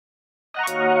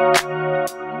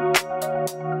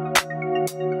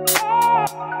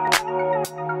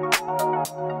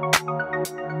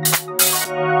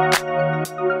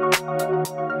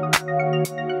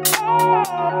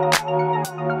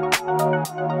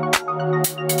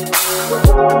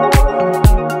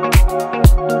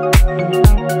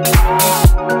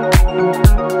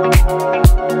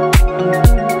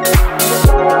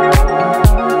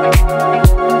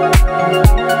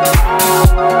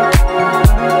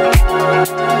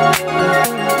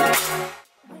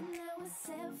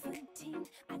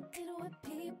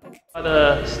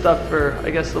The stuff for, I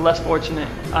guess, the less fortunate.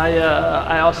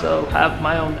 I also have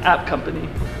my own app company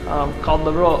called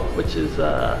Leroy, which is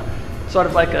sort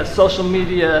of like a social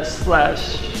media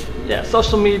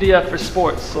social media for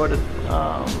sports sort of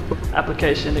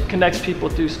application. It connects people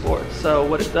through sports. So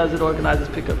what it does, it organizes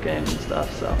pickup games and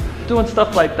stuff. So doing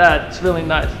stuff like that, it's really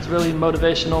nice. It's really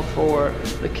motivational for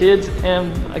the kids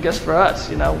and I guess for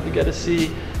us. You know, we get to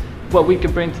see what we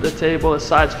can bring to the table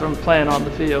aside from playing on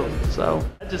the field. So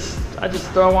I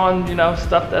just throw on, you know,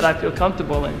 stuff that I feel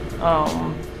comfortable in.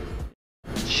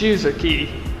 Shoes are key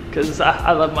because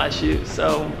I love my shoes.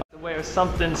 So to wear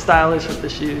something stylish with the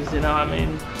shoes, you know what I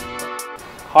mean?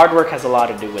 Hard work has a lot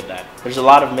to do with that. There's a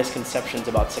lot of misconceptions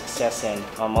about success, and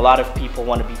a lot of people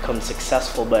want to become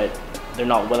successful, but they're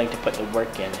not willing to put the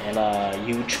work in. And a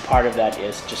huge part of that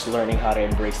is just learning how to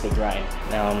embrace the grind.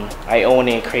 I own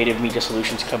a creative media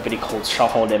solutions company called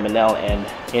Stronghold M&L, and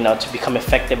you know, to become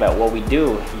effective at what we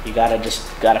do, you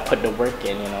gotta put the work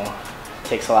in. You know, it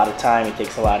takes a lot of time, it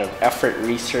takes a lot of effort,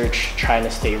 research, trying to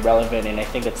stay relevant, and I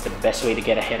think that's the best way to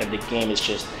get ahead of the game. Is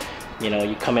just, you know,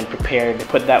 you come in prepared,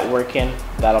 put that work in,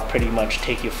 that'll pretty much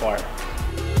take you far.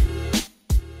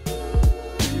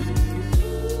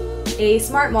 A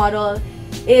smart model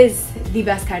is the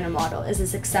best kind of model, is a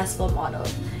successful model.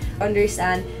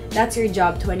 Understand that's your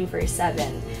job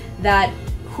 24/7, that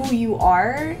who you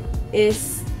are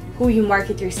is who you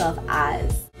market yourself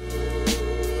as.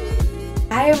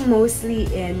 I am mostly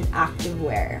in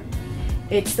activewear.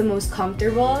 It's the most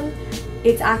comfortable.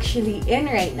 It's actually in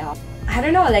right now. I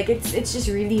don't know, like it's just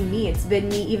really me. It's been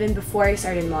me even before I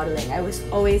started modeling. I was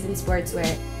always in sportswear.